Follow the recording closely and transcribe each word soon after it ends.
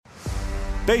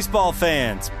Baseball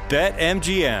fans,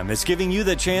 BetMGM is giving you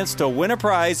the chance to win a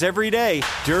prize every day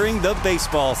during the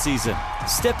baseball season.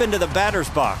 Step into the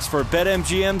batter's box for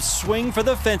BetMGM's Swing for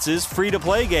the Fences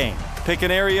free-to-play game. Pick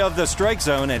an area of the strike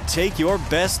zone and take your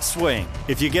best swing.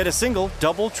 If you get a single,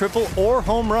 double, triple, or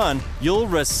home run, you'll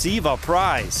receive a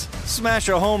prize. Smash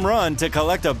a home run to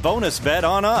collect a bonus bet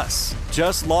on us.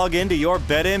 Just log into your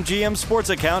BetMGM sports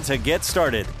account to get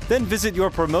started. Then visit your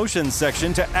promotions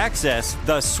section to access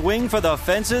the Swing for the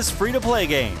Fences free-to-play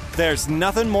game. There's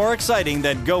nothing more exciting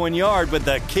than going yard with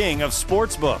the king of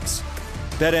sportsbooks.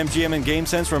 BetMGM and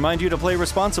GameSense remind you to play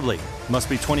responsibly. Must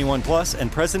be 21 plus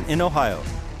and present in Ohio.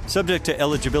 Subject to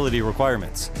eligibility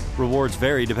requirements. Rewards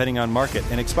vary depending on market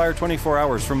and expire 24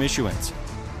 hours from issuance.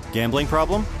 Gambling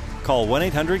problem? Call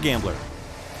 1-800-GAMBLER.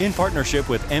 In partnership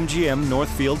with MGM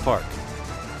Northfield Park.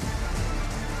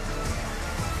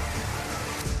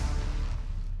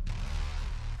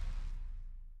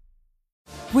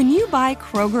 When you buy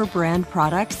Kroger brand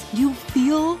products, you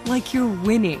feel like you're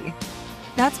winning.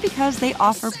 That's because they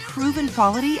offer proven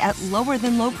quality at lower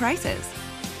than low prices.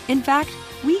 In fact,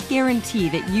 we guarantee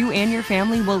that you and your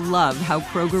family will love how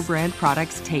Kroger brand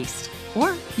products taste,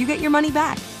 or you get your money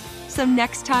back. So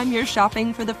next time you're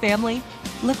shopping for the family,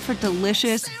 look for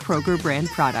delicious Kroger brand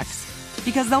products,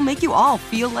 because they'll make you all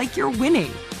feel like you're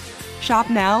winning. Shop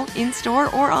now, in-store,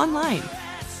 or online.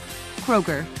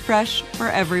 Kroger, fresh for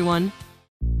everyone.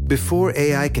 Before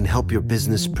AI can help your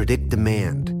business predict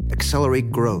demand,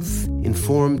 accelerate growth,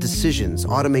 inform decisions,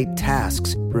 automate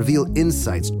tasks, reveal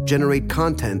insights, generate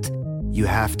content, you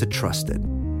have to trust it.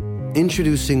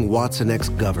 Introducing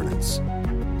watsonx Governance,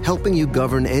 helping you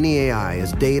govern any AI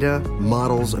as data,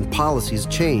 models, and policies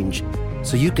change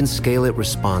so you can scale it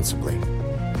responsibly.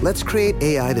 Let's create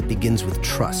AI that begins with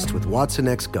trust with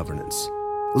watsonx Governance.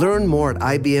 Learn more at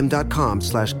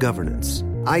ibm.com/governance.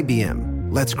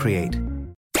 IBM, let's create.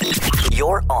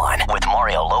 You're on with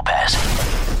Mario Lopez.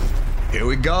 Here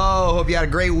we go. Hope you had a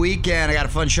great weekend. I got a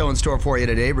fun show in store for you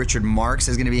today. Richard Marx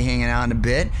is going to be hanging out in a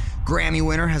bit. Grammy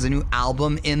winner has a new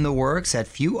album in the works that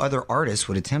few other artists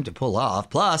would attempt to pull off.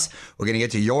 Plus, we're going to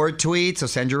get to your tweets, so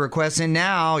send your requests in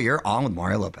now. You're on with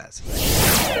Mario Lopez.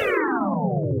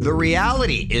 The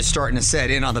reality is starting to set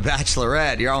in on The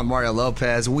Bachelorette. You're on with Mario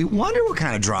Lopez. We wonder what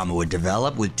kind of drama would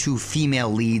develop with two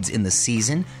female leads in the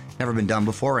season. Never been done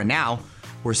before, and now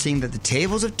we're seeing that the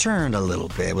tables have turned a little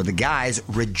bit with the guys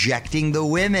rejecting the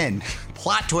women.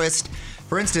 Plot twist.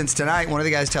 For instance, tonight, one of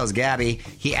the guys tells Gabby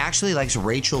he actually likes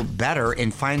Rachel better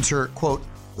and finds her, quote,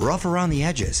 rough around the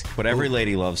edges. What every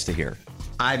lady loves to hear.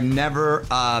 I've never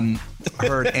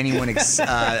heard anyone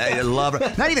love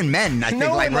her. Not even men, I think,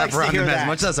 like rough around the edges,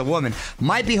 much less a woman.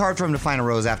 Might be hard for him to find a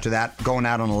rose after that, going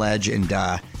out on a ledge and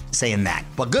saying that.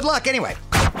 But good luck anyway.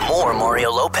 More Mario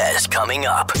Lopez coming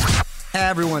up.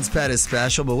 Everyone's pet is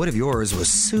special, but what if yours was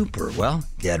super? Well,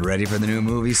 get ready for the new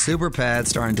movie Super Pets,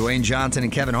 starring Dwayne Johnson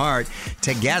and Kevin Hart.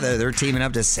 Together, they're teaming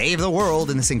up to save the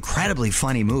world in this incredibly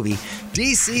funny movie,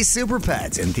 DC Super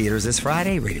Pets, in theaters this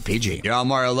Friday, rated PG. You're on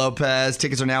Mario Lopez.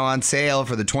 Tickets are now on sale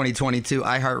for the 2022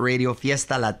 iHeartRadio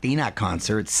Fiesta Latina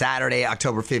concert, Saturday,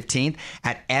 October 15th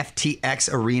at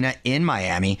FTX Arena in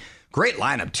Miami. Great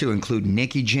lineup, too, include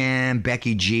Nicky Jam,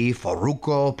 Becky G,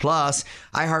 Farruko, plus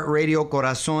iHeartRadio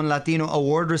Corazon Latino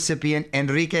Award recipient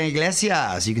Enrique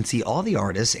Iglesias. You can see all the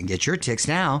artists and get your tickets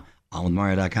now on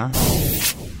withmario.com.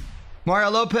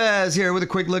 Mario Lopez here with a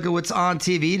quick look at what's on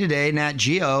TV today. Nat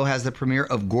Geo has the premiere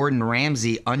of Gordon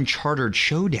Ramsay Uncharted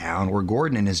Showdown, where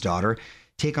Gordon and his daughter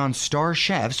take on star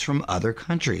chefs from other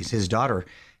countries. His daughter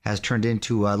has turned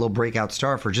into a little breakout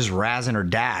star for just razzing her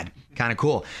dad. Kind of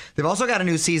cool. They've also got a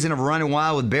new season of Running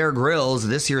Wild with Bear Grylls.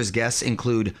 This year's guests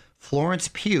include Florence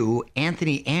Pugh,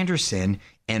 Anthony Anderson,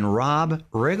 and Rob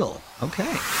Riggle.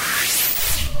 Okay.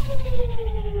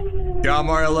 Got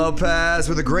Mario Lopez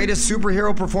with the greatest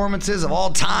superhero performances of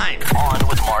all time. On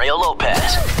with Mario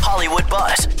Lopez. Hollywood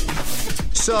Buzz.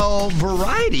 So,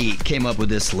 Variety came up with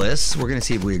this list. We're going to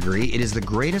see if we agree. It is the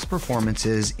greatest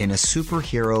performances in a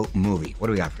superhero movie. What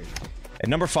do we got for you? At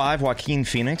number 5, Joaquin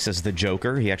Phoenix as the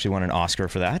Joker. He actually won an Oscar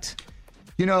for that.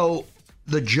 You know,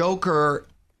 the Joker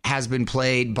has been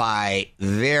played by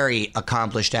very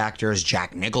accomplished actors.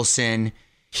 Jack Nicholson,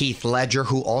 Heath Ledger,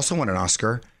 who also won an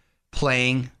Oscar,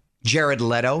 playing Jared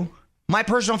Leto. My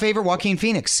personal favorite, Joaquin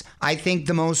Phoenix. I think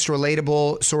the most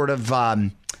relatable sort of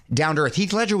down to earth.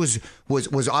 Heath Ledger was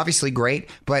obviously great,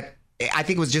 but I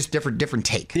think it was just different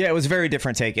take. Yeah, it was a very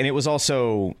different take. And it was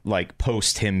also like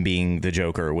post him being the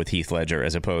Joker with Heath Ledger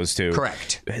as opposed to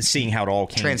seeing how it all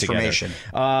came Transformation.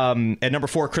 Together. At number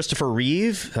 4, Christopher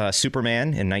Reeve, Superman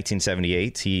in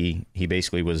 1978. He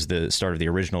basically was the start of the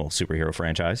original superhero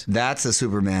franchise. That's the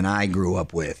Superman I grew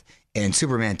up with. And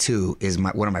Superman 2 is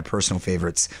one of my personal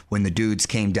favorites when the dudes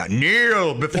came down.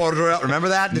 Kneel before Zod. Remember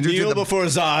that? Kneel before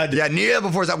Zod. Yeah, kneel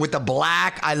before Zod with the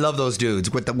black. I love those dudes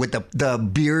with the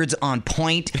beards on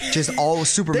point. Just all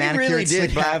super manicured. They really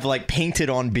did have like painted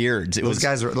on beards. Those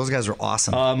guys are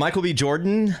awesome. Michael B.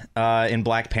 Jordan in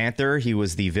Black Panther. He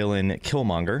was the villain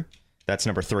Killmonger. That's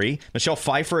number 3. Michelle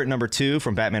Pfeiffer at number 2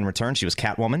 from Batman Returns. She was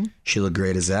Catwoman. She looked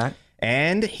great as that.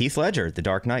 And Heath Ledger, The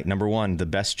Dark Knight, number 1, the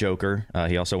best Joker.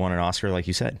 He also won an Oscar, like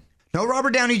you said. No Robert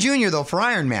Downey Jr., though, for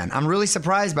Iron Man. I'm really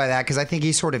surprised by that because I think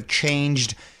he sort of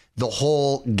changed the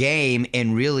whole game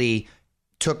and really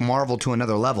took Marvel to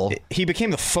another level. He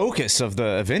became the focus of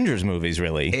the Avengers movies,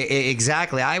 really.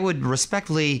 Exactly. I would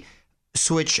respectfully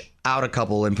switch out a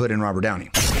couple and put in Robert Downey.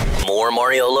 More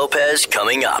Mario Lopez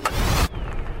coming up.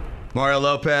 Mario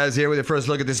Lopez here with your first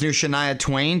look at this new Shania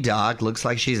Twain doc. Looks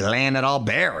like she's laying it all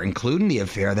bare, including the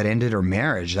affair that ended her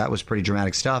marriage. That was pretty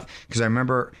dramatic stuff because I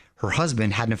remember her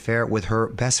husband had an affair with her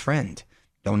best friend.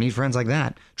 Don't need friends like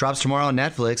that. Drops tomorrow on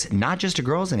Netflix. Not Just a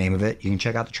Girl's the name of it. You can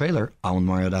check out the trailer on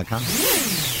Mario.com.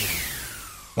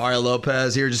 Mario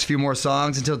Lopez here. Just a few more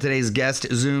songs until today's guest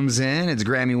zooms in. It's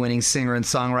Grammy-winning singer and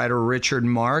songwriter Richard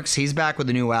Marx. He's back with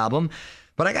a new album.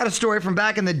 But I got a story from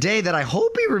back in the day that I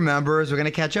hope he remembers. We're going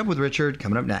to catch up with Richard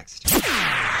coming up next.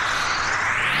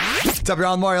 What's up,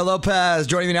 y'all? Mario Lopez.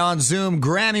 Joining me now on Zoom,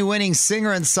 Grammy-winning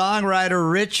singer and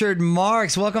songwriter Richard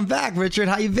Marx. Welcome back, Richard.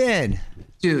 How you been?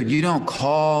 Dude, you don't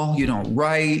call, you don't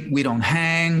write, we don't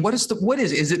hang. What is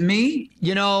it me?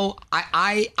 You know,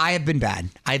 I have been bad.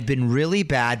 I've been really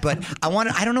bad, but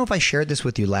I don't know if I shared this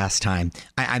with you last time.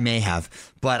 I may have,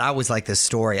 but I always like this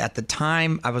story. At the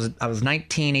time, I was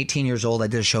 19, 18 years old. I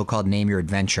did a show called Name Your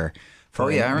Adventure. Oh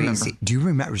yeah, I remember. Do you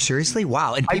remember? Seriously?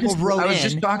 Wow. And people wrote in. I was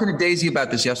just talking to Daisy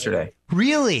about this yesterday.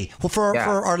 Really? Well, for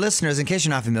our listeners, in case you're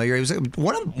not familiar, it was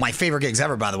one of my favorite gigs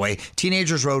ever, by the way.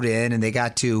 Teenagers wrote in and they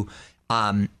got to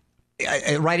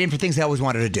write in for things they always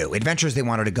wanted to do, adventures they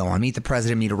wanted to go on, meet the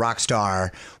president, meet a rock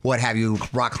star, what have you,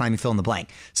 rock climbing, fill in the blank.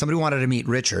 Somebody wanted to meet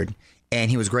Richard,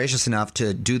 and he was gracious enough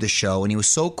to do the show, and he was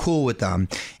so cool with them.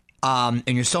 And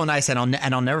you're so nice, and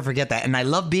I'll never forget that. And I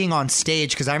love being on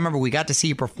stage because I remember we got to see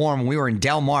you perform when we were in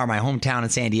Del Mar, my hometown in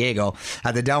San Diego,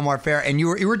 at the Del Mar Fair. And you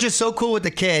were just so cool with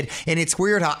the kid. And it's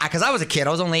weird how, because I was a kid,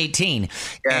 I was only 18,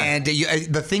 and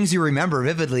the things you remember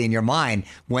vividly in your mind,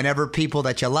 whenever people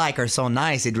that you like are so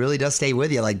nice, it really does stay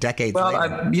with you like decades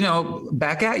later. Well,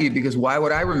 back at you, because why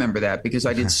would I remember that? Because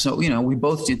I did so, we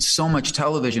both did so much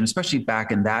television, especially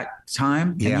back in that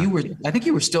time. Yeah. And I think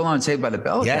you were still on Saved by the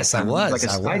Bell. Yes, I was. Like a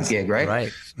side gig, right?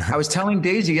 Right. I was telling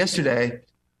Daisy yesterday,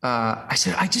 I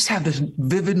said, I just have this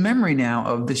vivid memory now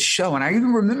of this show. And I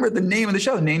even remember the name of the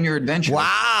show, Name Your Adventure.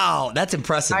 Wow, that's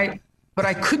impressive. But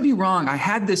I could be wrong. I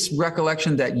had this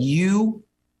recollection that you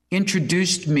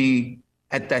introduced me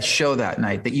at that show that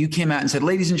night, that you came out and said,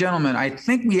 ladies and gentlemen, I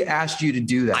think we asked you to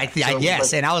do that.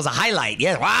 Yes, and that was a highlight.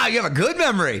 Yes. Wow, you have a good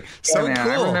memory. So man,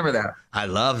 cool. I remember that. I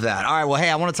love that. All right, well, hey,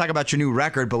 I want to talk about your new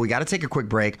record, but we got to take a quick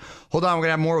break. Hold on, we're going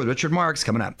to have more with Richard Marx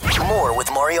coming up. More with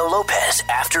Mario Lopez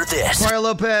after this. Mario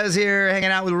Lopez here,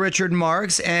 hanging out with Richard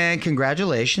Marx, and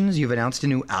congratulations, you've announced a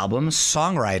new album,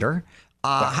 Songwriter.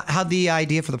 How'd the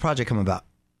idea for the project come about?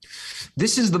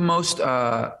 This is the most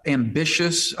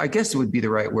ambitious, I guess it would be the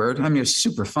right word. I mean, it's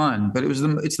super fun, but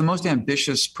it's the most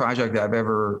ambitious project I've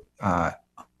ever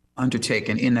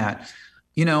undertaken in that,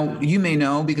 you may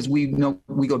know, because we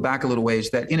go back a little ways,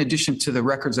 that in addition to the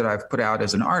records that I've put out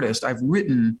as an artist, I've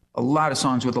written a lot of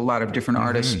songs with a lot of different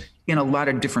artists in a lot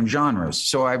of different genres.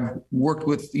 So I've worked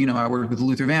with, I worked with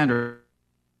Luther Vandross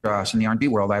in the R&B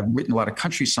world. I've written a lot of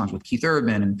country songs with Keith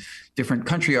Urban and different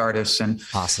country artists. And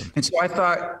awesome. And so I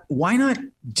thought, why not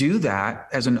do that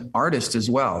as an artist as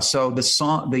well? So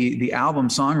the album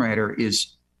Songwriter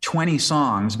is 20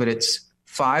 songs, but it's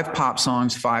 5 pop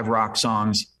songs, 5 rock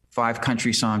songs, 5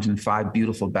 country songs, and 5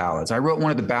 beautiful ballads. I wrote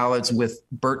one of the ballads with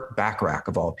Burt Bacharach,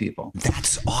 of all people.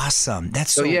 That's awesome.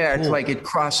 That's so yeah, cool. It's like it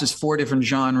crosses 4 different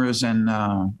genres, and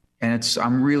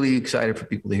I'm really excited for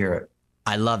people to hear it.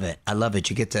 I love it. I love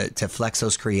it. You get to flex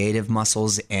those creative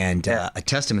muscles, and a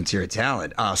testament to your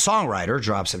talent. Songwriter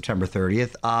drops September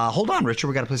 30th. Hold on, Richard.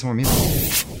 We got to play some more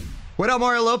music. What up,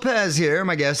 Mario Lopez here.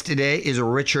 My guest today is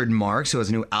Richard Marx, who has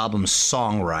a new album,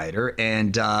 Songwriter.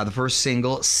 And the first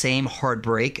single, Same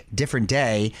Heartbreak, Different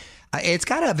Day. It's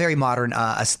got a very modern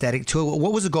aesthetic to it.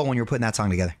 What was the goal when you were putting that song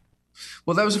together?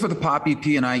 Well, that was for the pop EP.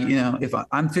 And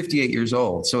I'm 58 years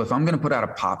old. So if I'm going to put out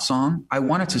a pop song, I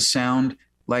want it to sound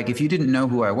like if you didn't know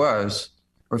who I was,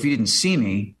 or if you didn't see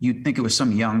me, you'd think it was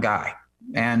some young guy.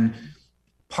 And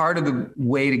part of the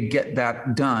way to get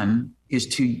that done is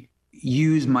to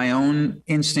use my own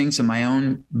instincts and my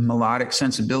own melodic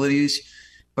sensibilities,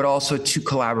 but also to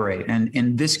collaborate. And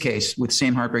in this case, with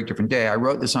Same Heartbreak, Different Day, I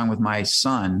wrote the song with my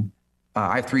son.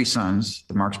 I have 3 sons,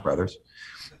 the Marx Brothers.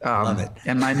 Love it.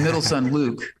 And my middle son,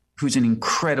 Luke, who's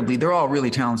they're all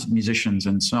really talented musicians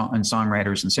and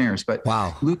songwriters and singers. But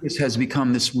wow. Lucas has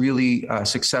become this really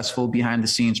successful behind the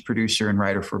scenes producer and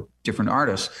writer for different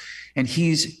artists. And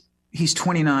he's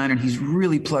 29 and he's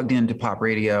really plugged into pop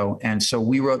radio. And so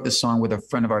we wrote this song with a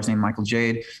friend of ours named Michael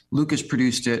Jade. Lucas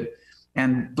produced it.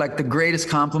 And like the greatest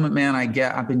compliment, man,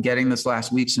 I've been getting this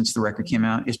last week since the record came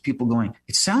out, is people going,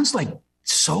 it sounds like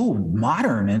so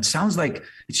modern. It sounds like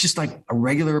it's just like a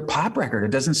regular pop record. It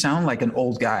doesn't sound like an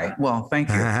old guy. Well, thank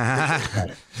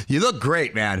you. You look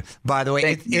great, man. By the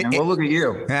way, well, look at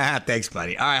you. Thanks,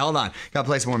 buddy. All right, hold on. Gotta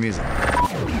play some more music.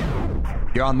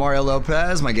 You're on Mario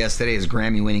Lopez. My guest today is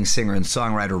Grammy-winning singer and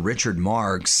songwriter Richard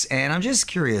Marx. And I'm just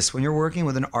curious, when you're working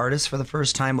with an artist for the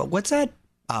first time, what's that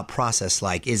process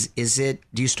like? Do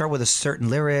you start with a certain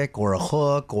lyric or a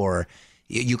hook, or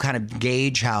you kind of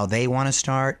gauge how they want to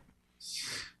start?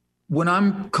 When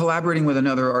I'm collaborating with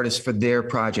another artist for their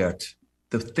project,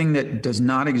 the thing that does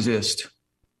not exist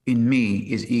in me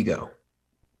is ego.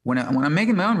 When I'm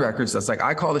making my own records, that's like,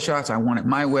 I call the shots. I want it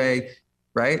my way.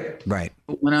 Right.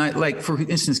 But when for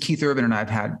instance, Keith Urban and I've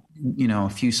had, a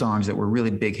few songs that were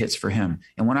really big hits for him.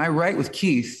 And when I write with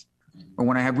Keith, or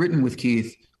when I have written with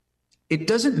Keith, it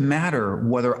doesn't matter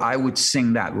whether I would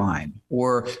sing that line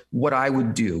or what I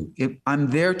would do.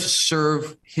 I'm there to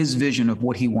serve his vision of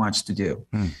what he wants to do.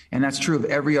 And that's true of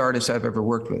every artist I've ever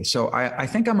worked with. So I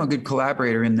think I'm a good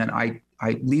collaborator in that I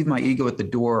leave my ego at the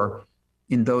door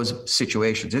in those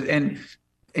situations.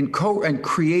 And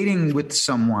creating with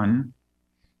someone,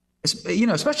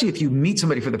 especially if you meet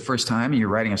somebody for the first time and you're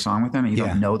writing a song with them and you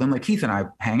don't know them, like Keith and I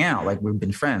hang out, like we've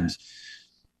been friends.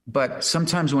 But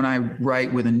sometimes when I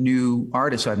write with a new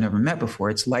artist I've never met before,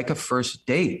 it's like a first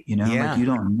date, like you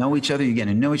don't know each other, you get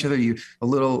to know each other, you're a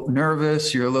little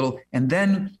nervous, and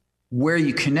then where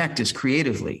you connect is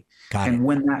creatively.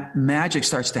 When that magic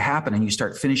starts to happen and you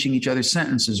start finishing each other's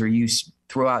sentences, or you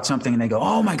throw out something and they go,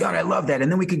 oh my God, I love that.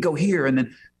 And then we could go here.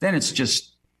 And then it's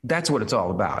just, that's what it's all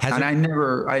about. I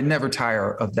never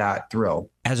tire of that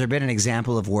thrill. Has there been an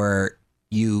example of where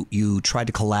you tried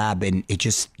to collab and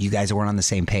you guys weren't on the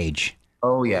same page?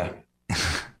 Oh yeah.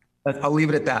 I'll leave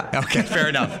it at that. Okay. Fair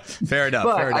enough. But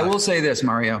I will say this,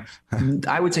 Mario,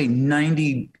 I would say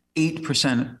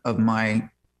 98% of my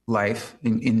life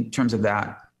in terms of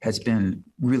that has been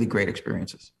really great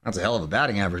experiences. That's a hell of a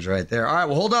batting average right there. All right.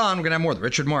 Well, hold on. We're going to have more with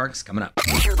Richard Marx coming up.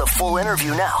 Hear the full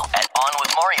interview now at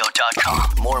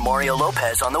onwithmario.com. More Mario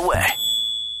Lopez on the way.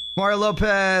 Mario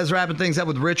Lopez wrapping things up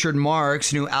with Richard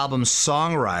Marx. New album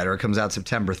Songwriter comes out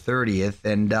September 30th.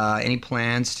 And any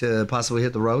plans to possibly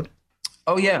hit the road?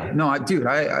 Oh, yeah. No,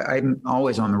 I'm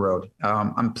always on the road.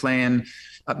 I'm playing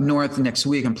up north next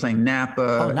week. I'm playing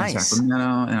Napa, and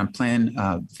Sacramento, and I'm playing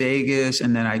Vegas.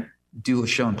 And then I do a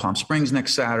show in Palm Springs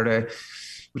next Saturday,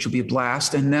 which will be a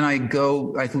blast. And then I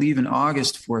leave in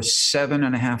August for a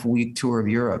 7.5-week tour of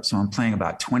Europe. So I'm playing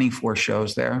about 24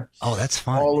 shows there. Oh, that's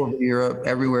fun. All over Europe,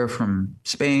 everywhere from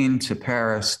Spain to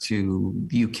Paris to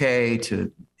UK to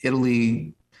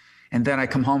Italy. And then I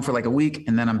come home for like a week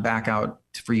and then I'm back out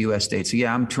for US dates. So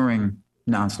yeah, I'm touring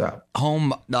nonstop.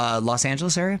 Home, Los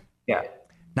Angeles area? Yeah.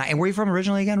 Now, and where are you from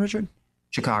originally again, Richard?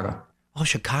 Chicago. Oh,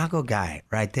 Chicago guy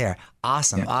right there.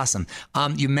 Awesome.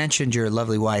 You mentioned your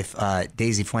lovely wife,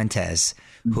 Daisy Fuentes,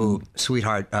 who,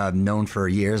 sweetheart, known for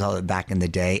years, all back in the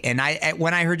day. And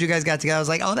when I heard you guys got together, I was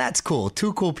like, oh, that's cool.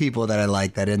 2 cool people that I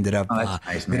like that ended up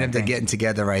getting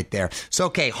together right there. So,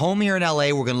 okay, home here in LA.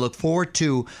 We're going to look forward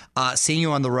to seeing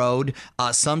you on the road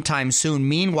sometime soon.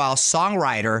 Meanwhile,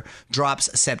 Songwriter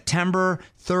drops September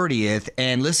 30th,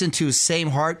 and listen to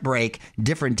Same Heartbreak,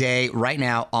 Different Day right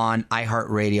now on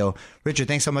iHeartRadio. Richard,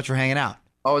 thanks so much for hanging out.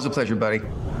 Always a pleasure, buddy.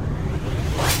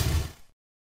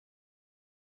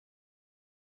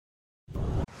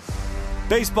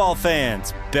 Baseball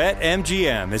fans,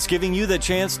 BetMGM is giving you the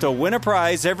chance to win a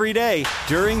prize every day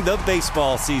during the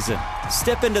baseball season.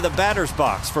 Step into the batter's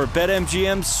box for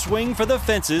BetMGM's Swing for the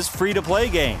Fences free-to-play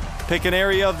game. Pick an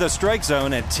area of the strike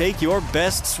zone and take your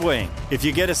best swing. If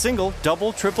you get a single,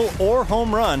 double, triple, or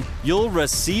home run, you'll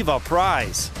receive a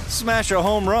prize. Smash a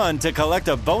home run to collect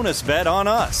a bonus bet on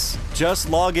us.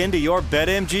 Just log into your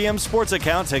BetMGM sports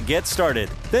account to get started.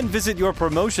 Then visit your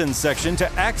promotions section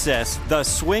to access the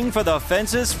Swing for the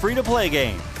Fences free-to-play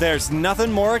game. There's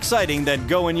nothing more exciting than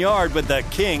going yard with the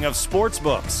king of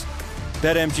sportsbooks.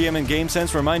 BetMGM and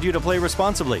GameSense remind you to play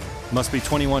responsibly. Must be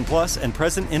 21 plus and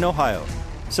present in Ohio.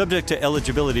 Subject to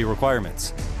eligibility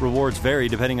requirements. Rewards vary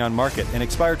depending on market and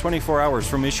expire 24 hours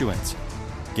from issuance.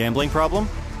 Gambling problem?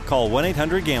 Call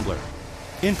 1-800-GAMBLER.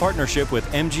 In partnership with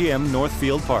MGM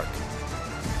Northfield Park.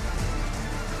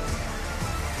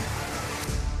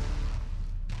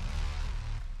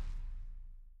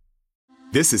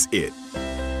 This is it.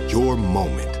 Your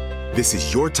moment. This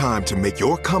is your time to make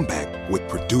your comeback with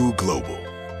Purdue Global.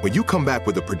 When you come back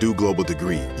with a Purdue Global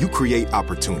degree, you create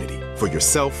opportunity for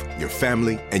yourself, your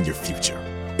family, and your future.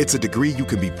 It's a degree you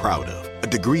can be proud of, a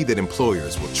degree that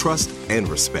employers will trust and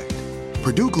respect.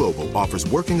 Purdue Global offers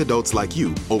working adults like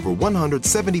you over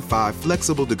 175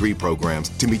 flexible degree programs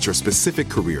to meet your specific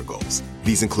career goals.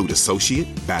 These include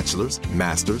associate, bachelor's,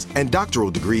 master's, and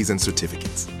doctoral degrees and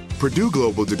certificates. Purdue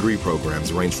Global degree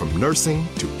programs range from nursing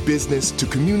to business to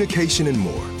communication and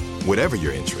more. Whatever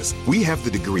your interest, we have the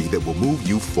degree that will move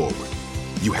you forward.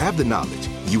 You have the knowledge,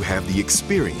 you have the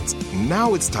experience.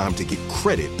 Now it's time to get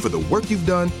credit for the work you've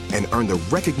done and earn the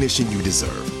recognition you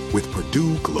deserve with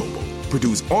Purdue Global,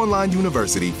 Purdue's online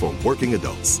university for working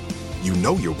adults. You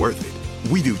know you're worth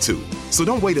it. We do too. So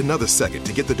don't wait another second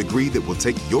to get the degree that will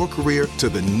take your career to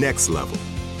the next level.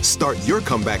 Start your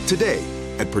comeback today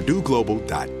at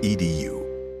purdueglobal.edu.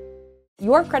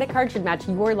 Your credit card should match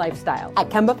your lifestyle. At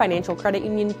Kemba Financial Credit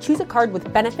Union, choose a card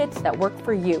with benefits that work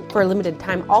for you. For a limited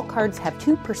time, all cards have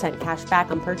 2% cash back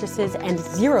on purchases and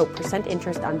 0%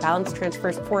 interest on balance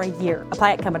transfers for a year.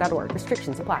 Apply at Kemba.org.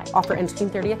 Restrictions apply. Offer ends June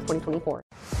 30th, 2024.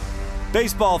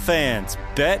 Baseball fans,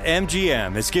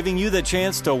 BetMGM is giving you the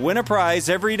chance to win a prize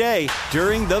every day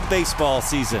during the baseball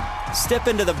season. Step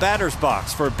into the batter's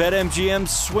box for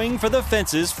BetMGM's Swing for the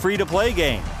Fences free-to-play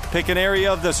game. Pick an area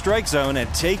of the strike zone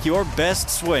and take your best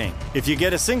swing. If you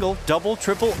get a single, double,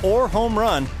 triple, or home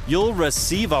run, you'll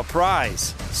receive a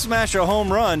prize. Smash a home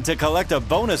run to collect a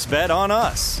bonus bet on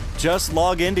us. Just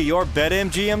log into your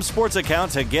BetMGM sports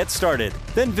account to get started.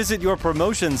 Then visit your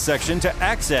promotions section to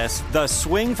access the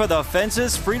Swing for the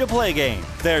Fences free-to-play game.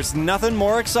 There's nothing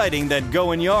more exciting than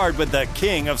going yard with the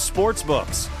king of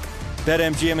sportsbooks.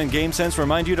 BetMGM and GameSense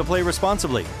remind you to play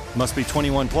responsibly. Must be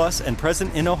 21 plus and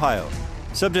present in Ohio.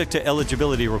 Subject to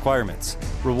eligibility requirements.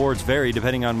 Rewards vary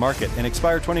depending on market and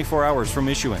expire 24 hours from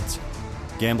issuance.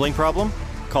 Gambling problem?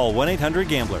 Call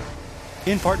 1-800-GAMBLER.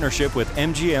 In partnership with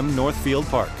MGM Northfield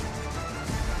Park.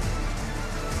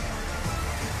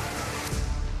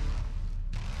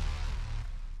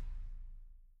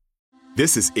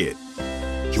 This is it.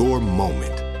 Your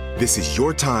moment. This is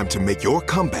your time to make your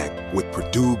comeback with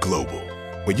Purdue Global.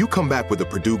 When you come back with a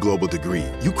Purdue Global degree,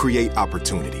 you create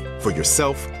opportunity for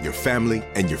yourself, your family,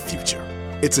 and your future.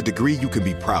 It's a degree you can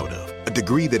be proud of, a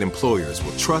degree that employers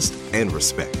will trust and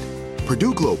respect.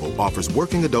 Purdue Global offers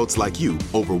working adults like you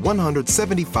over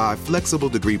 175 flexible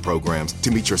degree programs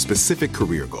to meet your specific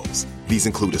career goals. These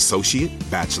include associate,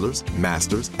 bachelor's,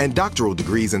 master's, and doctoral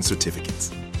degrees and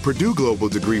certificates. Purdue Global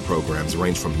degree programs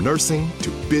range from nursing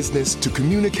to business to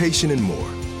communication and more.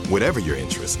 Whatever your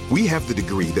interest, we have the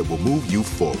degree that will move you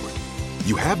forward.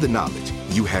 You have the knowledge,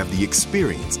 you have the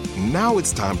experience. Now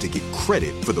it's time to get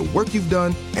credit for the work you've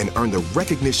done and earn the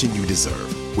recognition you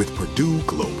deserve with Purdue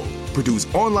Global,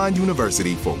 Purdue's online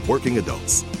university for working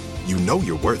adults. You know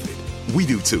you're worth it. We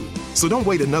do too. So don't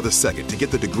wait another second to get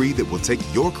the degree that will take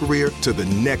your career to the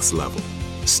next level.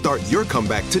 Start your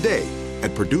comeback today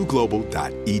at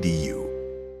purdueglobal.edu.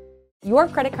 Your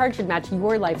credit card should match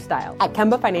your lifestyle. At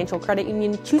Kemba Financial Credit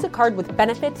Union, choose a card with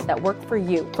benefits that work for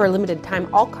you. For a limited time,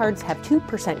 all cards have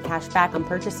 2% cash back on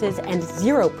purchases and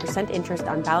 0% interest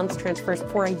on balance transfers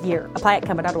for a year. Apply at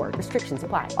Kemba.org. Restrictions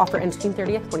apply. Offer ends June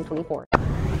 30th, 2024.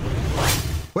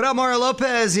 What up, Mario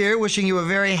Lopez here, wishing you a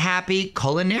very happy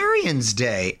Culinarians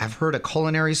Day. I've heard of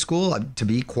culinary school. To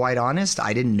be quite honest,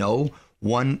 I didn't know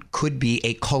one could be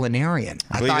a culinarian.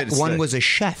 I thought one was a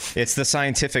chef. It's the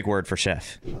scientific word for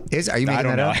chef. Are you making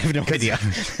that up? I have no idea.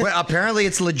 Well, apparently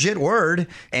it's a legit word,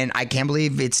 and I can't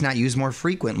believe it's not used more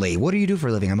frequently. What do you do for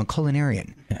a living? I'm a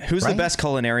culinarian. Who's the best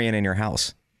culinarian in your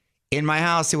house? In my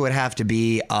house, it would have to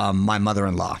be my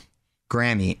mother-in-law,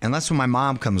 Grammy. Unless when my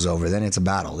mom comes over, then it's a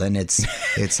battle. Then it's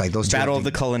like those two. Battle of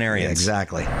the culinarians. Yeah,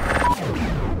 exactly.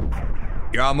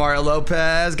 You're on Mario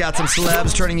Lopez. Got some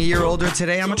celebs turning a year older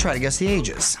today. I'm going to try to guess the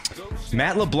ages.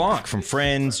 Matt LeBlanc from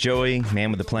Friends, Joey,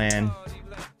 Man with a Plan.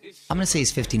 I'm going to say he's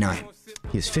 59.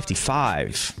 He is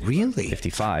 55. Really?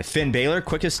 55. Finn Balor,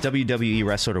 quickest WWE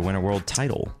wrestler to win a world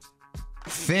title.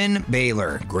 Finn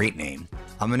Balor, great name.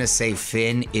 I'm going to say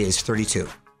Finn is 32.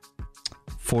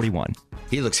 41.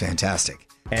 He looks fantastic.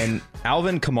 And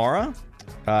Alvin Kamara,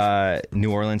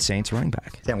 New Orleans Saints running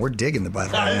back. Damn, we're digging the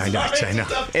Bible. I know.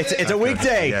 It's a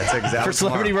weekday for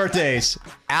celebrity birthdays.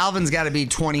 Alvin's got to be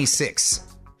 26.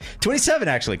 27,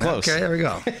 actually. Close. Okay, there we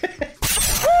go.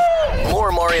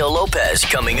 More Mario Lopez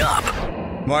coming up.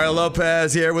 Mario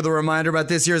Lopez here with a reminder about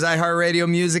this year's iHeartRadio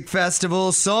Music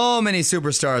Festival. So many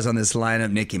superstars on this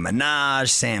lineup. Nicki Minaj,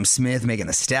 Sam Smith, Megan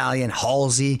Thee Stallion,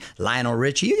 Halsey, Lionel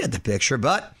Richie. You get the picture,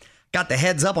 but got the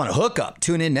heads up on a hookup.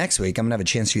 Tune in next week. I'm going to have a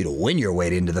chance for you to win your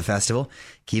way into the festival.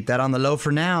 Keep that on the low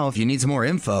for now. If you need some more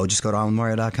info, just go to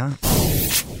onwithmario.com.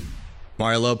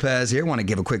 Mario Lopez here. Want to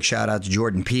give a quick shout out to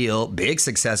Jordan Peele. Big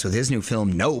success with his new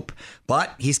film, Nope.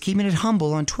 But he's keeping it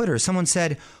humble on Twitter. Someone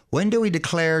said, when do we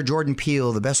declare Jordan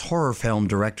Peele the best horror film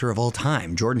director of all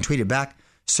time? Jordan tweeted back,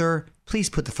 sir, please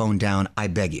put the phone down. I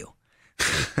beg you.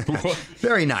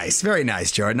 Very nice. Very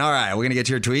nice, Jordan. All right, we're going to get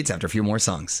to your tweets after a few more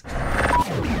songs.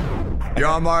 You're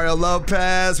on Mario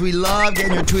Lopez. We love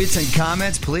getting your tweets and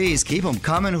comments. Please keep them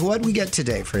coming. What we get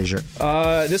today, Frazier?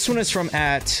 This one is from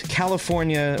at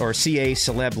California or CA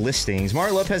Celeb Listings.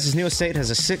 Mario Lopez's new estate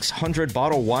has a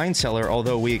 600-bottle wine cellar,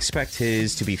 although we expect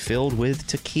his to be filled with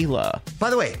tequila. By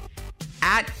the way,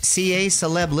 at CA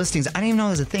Celeb Listings, I didn't even know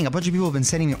that was a thing. A bunch of people have been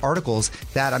sending me articles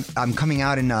that I'm coming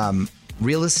out in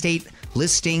real estate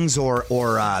listings or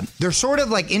they're sort of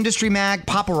like industry mag,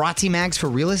 paparazzi mags for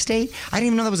real estate. I didn't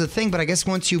even know that was a thing, but I guess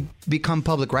once you become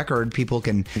public record, people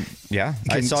can... Yeah,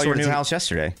 I saw your new house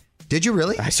yesterday. Did you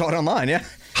really? I saw it online, yeah.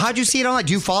 How'd you see it online?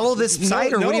 Do you follow this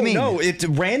site, or what do you mean? No, it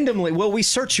randomly... Well, we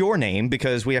search your name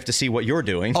because we have to see what you're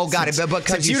doing. Oh, got it. But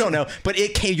since you don't know. But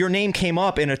your name came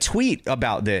up in a tweet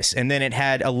about this, and then it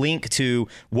had a link to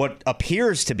what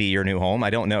appears to be your new home.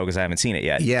 I don't know because I haven't seen it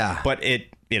yet. Yeah. But it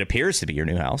appears to be your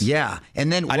new house. Yeah. And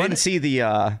then I didn't see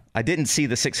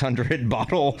the 600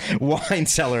 bottle wine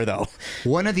cellar though.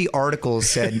 One of the articles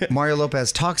said Mario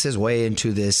Lopez talks his way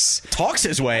into this. Talks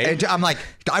his way? And I'm like,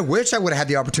 I wish I would have had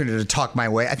the opportunity to talk my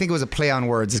way. I think it was a play on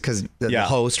words because the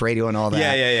host, radio and all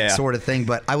that sort of thing.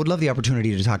 But I would love the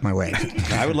opportunity to talk my way.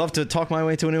 I would love to talk my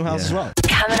way to a new house as well.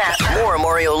 Coming up. More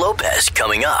Mario Lopez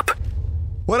coming up.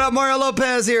 What up, Mario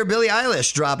Lopez here. Billie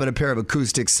Eilish dropping a pair of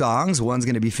acoustic songs. One's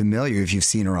going to be familiar if you've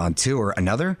seen her on tour.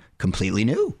 Another, completely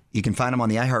new. You can find them on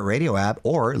the iHeartRadio app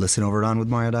or listen over at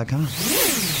onwithmario.com.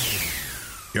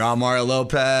 You're on Mario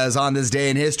Lopez. On this day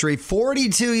in history,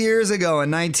 42 years ago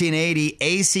in 1980,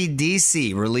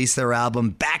 AC/DC released their album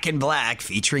Back in Black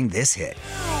featuring this hit.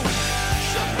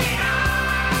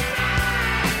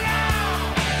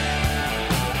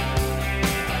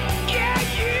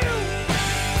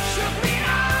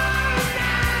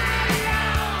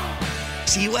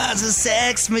 She was a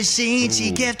sex machine. Ooh.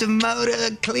 She kept a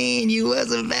motor clean. You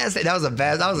was a best. That was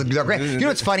great. You know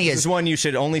what's funny is... This is one you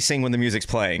should only sing when the music's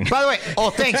playing. By the way,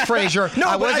 thanks, Frazier. No,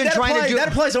 I wasn't trying to do... That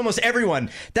applies to almost everyone.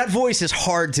 That voice is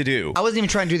hard to do. I wasn't even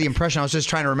trying to do the impression. I was just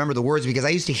trying to remember the words because I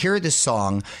used to hear this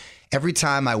song every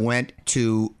time I went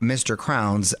to Mr.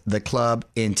 Crown's, the club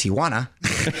in Tijuana,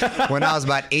 when I was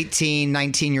about 18,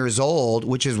 19 years old,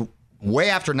 which is way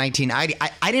after 1990.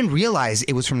 I didn't realize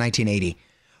it was from 1980.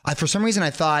 For some reason,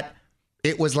 I thought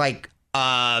it was like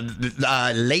a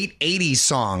late 80s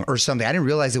song or something. I didn't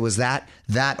realize it was that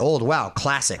old. Wow,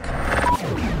 classic.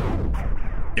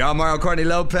 Yo, Mario Courtney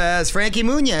Lopez. Frankie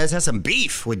Muniz has some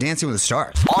beef with Dancing with the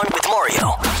Stars. On with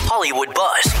Mario, Hollywood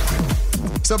Buzz.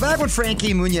 So back when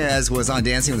Frankie Muniz was on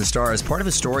Dancing with the Stars, part of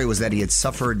his story was that he had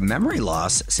suffered memory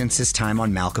loss since his time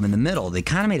on Malcolm in the Middle. They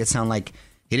kind of made it sound like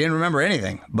he didn't remember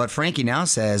anything, but Frankie now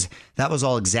says that was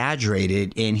all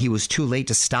exaggerated and he was too late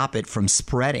to stop it from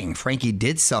spreading. Frankie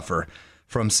did suffer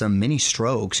from some mini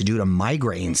strokes due to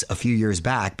migraines a few years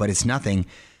back, but it's nothing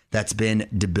that's been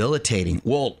debilitating.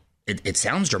 Well, it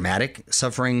sounds dramatic,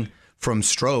 suffering from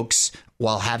strokes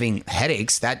while having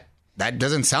headaches. That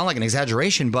doesn't sound like an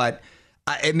exaggeration, but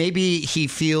maybe he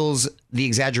feels the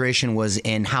exaggeration was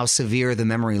in how severe the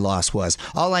memory loss was.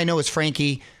 All I know is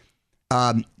Frankie...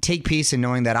 take peace in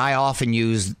knowing that I often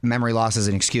use memory loss as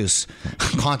an excuse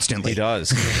constantly. He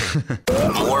does.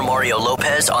 More Mario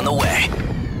Lopez on the way.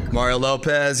 Mario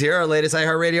Lopez here. Our latest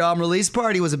iHeartRadio album release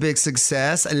party was a big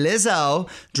success. Lizzo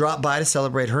dropped by to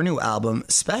celebrate her new album,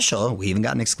 Special. We even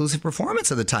got an exclusive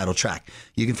performance of the title track.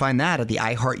 You can find that at the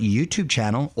iHeart YouTube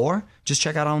channel or just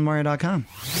check out onmario.com.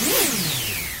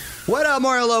 What up,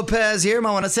 Mario Lopez here.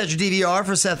 I want to set your DVR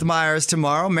for Seth Meyers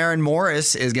tomorrow. Maren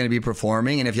Morris is going to be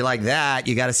performing, and if you like that,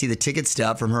 you got to see the ticket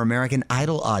stub from her American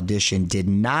Idol audition. Did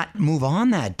not move on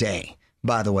that day,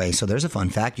 by the way. So there's a fun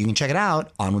fact. You can check it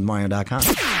out on onwithmario.com.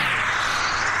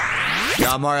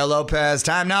 Got Mario Lopez.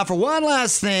 Time now for one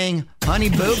last thing. Honey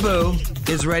Boo Boo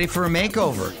is ready for a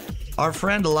makeover. Our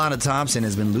friend Alana Thompson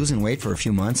has been losing weight for a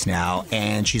few months now,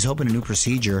 and she's hoping a new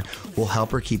procedure will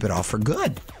help her keep it off for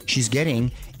good. She's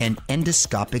getting an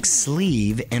endoscopic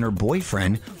sleeve, and her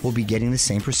boyfriend will be getting the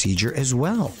same procedure as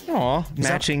well. Aw,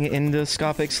 matching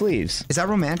endoscopic sleeves. Is that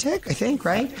romantic? I think,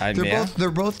 right? They're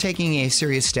both taking a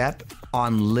serious step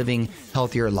on living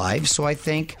healthier lives, so I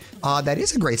think that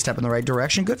is a great step in the right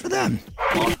direction. Good for them.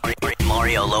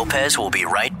 Mario Lopez will be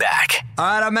right back. All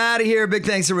right, I'm out of here. Big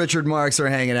thanks to Richard Marks for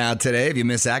hanging out today. If you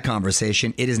missed that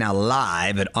conversation, it is now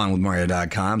live at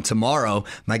onwithmario.com. Tomorrow,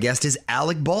 my guest is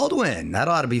Alec Baldwin. That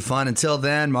ought to be fun. Until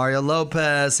then, Mario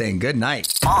Lopez saying good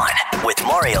night. On with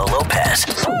Mario Lopez.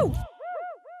 Woo!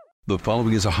 The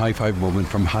following is a high five moment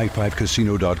from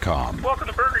highfivecasino.com. Welcome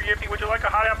to Burger Yippee. Would you like a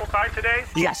hot apple pie today?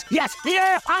 Yes, yeah,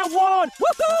 I won!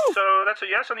 Woohoo! So that's a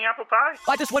yes on the apple pie?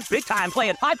 I just went big time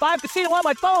playing High Five Casino on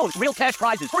my phone. Real cash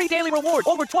prizes, free daily rewards,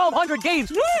 over 1,200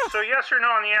 games. Yeah! So yes or no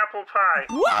on the apple pie?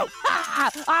 Whoa!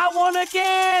 I won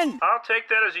again! I'll take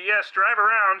that as a yes. Drive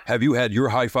around. Have you had your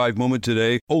high five moment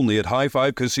today? Only at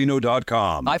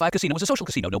highfivecasino.com. High Five Casino is a social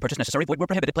casino. No purchase necessary. Void where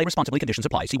prohibited. Play responsibly. Conditions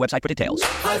apply. See website for details.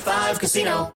 High Five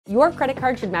Casino. Your credit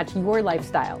card should match your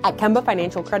lifestyle. At Kemba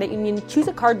Financial Credit Union, choose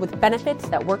a card with benefits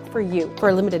that work for you. For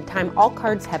a limited time, all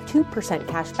cards have 2%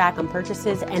 cash back on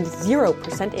purchases and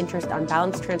 0% interest on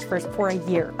balance transfers for a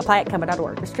year. Apply at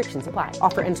Kemba.org. Restrictions apply.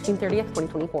 Offer ends June 30th,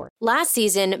 2024. Last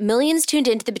season, millions tuned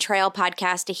into the Betrayal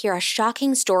podcast to hear a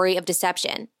shocking story of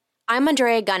deception. I'm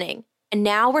Andrea Gunning, and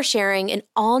now we're sharing an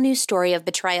all-new story of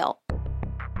betrayal.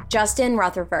 Justin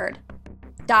Rutherford.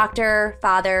 Doctor,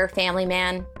 father, family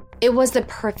man. It was the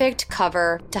perfect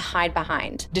cover to hide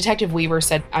behind. Detective Weaver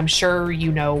said, "I'm sure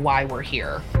you know why we're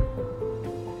here."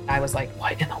 I was like,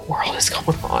 what in the world is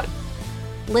going on?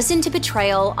 Listen to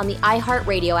Betrayal on the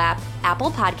iHeartRadio app, Apple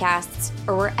Podcasts,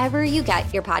 or wherever you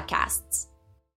get your podcasts.